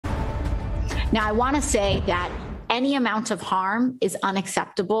Now, I want to say that any amount of harm is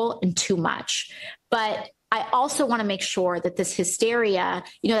unacceptable and too much. But I also want to make sure that this hysteria,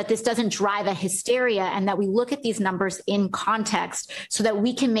 that this doesn't drive a hysteria, and that we look at these numbers in context so that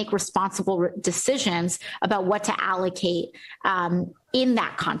we can make responsible decisions about what to allocate in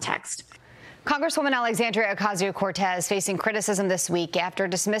that context. Congresswoman Alexandria Ocasio-Cortez facing criticism this week after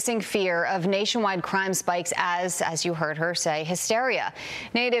dismissing fear of nationwide crime spikes as you heard her say, hysteria.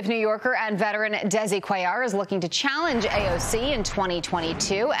 Native New Yorker and veteran Desi Cuellar is looking to challenge AOC in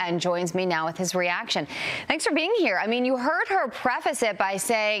 2022 and joins me now with his reaction. Thanks for being here. I mean, you heard her preface it by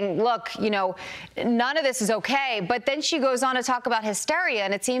saying, look, none of this is okay. But then she goes on to talk about hysteria,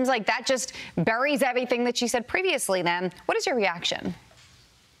 and it seems like that just buries everything that she said previously. Then what is your reaction?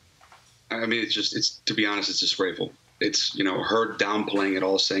 I mean, to be honest, it's disgraceful. It's, her downplaying it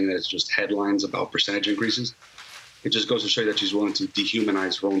all, saying that it's just headlines about percentage increases. It just goes to show you that she's willing to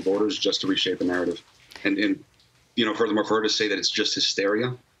dehumanize her own voters just to reshape the narrative. And furthermore, for her to say that it's just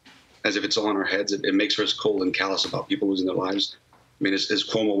hysteria, as if it's all in our heads, it makes her as cold and callous about people losing their lives. I mean, as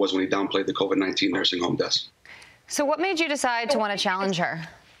Cuomo was when he downplayed the COVID-19 nursing home deaths. So what made you decide to want to challenge her?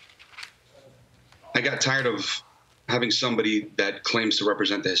 I got tired of having somebody that claims to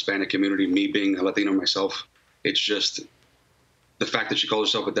represent the Hispanic community, me being a Latino myself. It's just the fact that she calls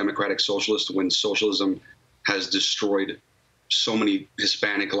herself a democratic socialist when socialism has destroyed so many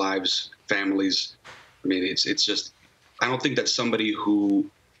Hispanic lives, families. I mean, it's just, I don't think that somebody who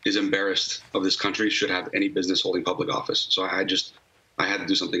is embarrassed of this country should have any business holding public office. So I had to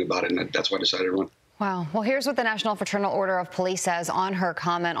do something about it, and that's why I decided to run. Wow. Well, here's what the National Fraternal Order of Police says on her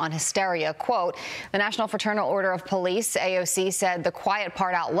comment on hysteria. Quote, the National Fraternal Order of Police, AOC, said the quiet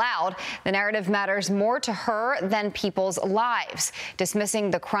part out loud. The narrative matters more to her than people's lives.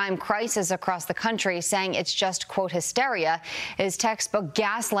 Dismissing the crime crisis across the country, saying it's just, quote, hysteria, is textbook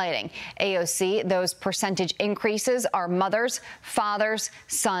gaslighting. AOC, those percentage increases are mothers, fathers,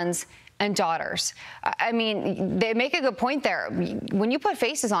 sons, and daughters. I mean, they make a good point there. When you put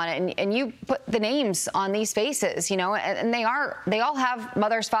faces on it and you put the names on these faces, and they all have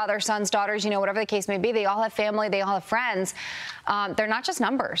mothers, fathers, sons, daughters, whatever the case may be. They all have family. They all have friends. They're not just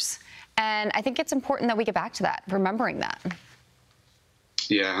numbers. And I think it's important that we get back to that, remembering that.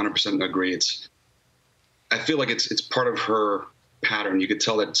 Yeah, 100% agree. I feel like it's part of her pattern. You could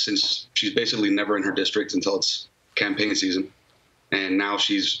tell that since she's basically never in her district until it's campaign season. And now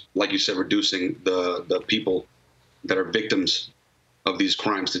she's, like you said, reducing the people that are victims of these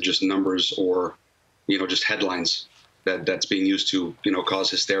crimes to just numbers or, just headlines that's being used to, cause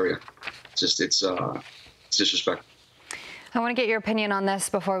hysteria. It's disrespectful. I want to get your opinion on this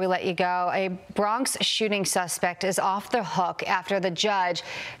before we let you go. A Bronx shooting suspect is off the hook after the judge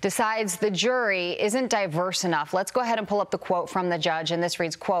decides the jury isn't diverse enough. Let's go ahead and pull up the quote from the judge, and this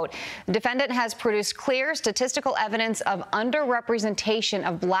reads, quote, the defendant has produced clear statistical evidence of underrepresentation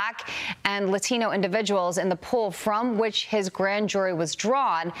of Black and Latino individuals in the pool from which his grand jury was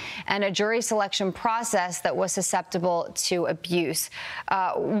drawn, and a jury selection process that was susceptible to abuse.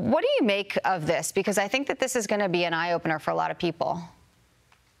 What do you make of this? Because I think that this is going to be an eye-opener for a lot of people.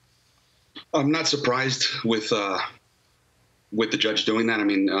 I'm not surprised with the judge doing that. I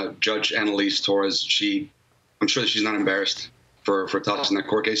mean, Judge Annalise Torres, I'm sure that she's not embarrassed for tossing that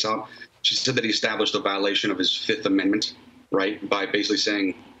court case out. She said that he established a violation of his Fifth Amendment, right, by basically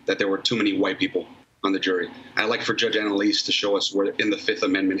saying that there were too many white people on the jury. I'd like for Judge Annalise to show us where in the Fifth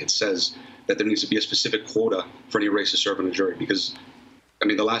Amendment it says that there needs to be a specific quota for any race to serve on the jury. Because, I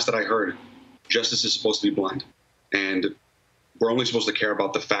mean, the last that I heard, justice is supposed to be blind. And we're only supposed to care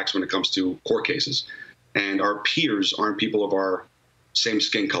about the facts when it comes to court cases. And our peers aren't people of our same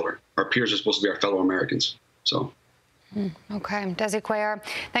skin color. Our peers are supposed to be our fellow Americans. So. Okay. Desi Cuellar,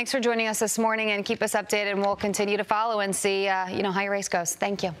 thanks for joining us this morning, and keep us updated, and we'll continue to follow and see, how your race goes.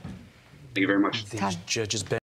 Thank you. Thank you very much. These judges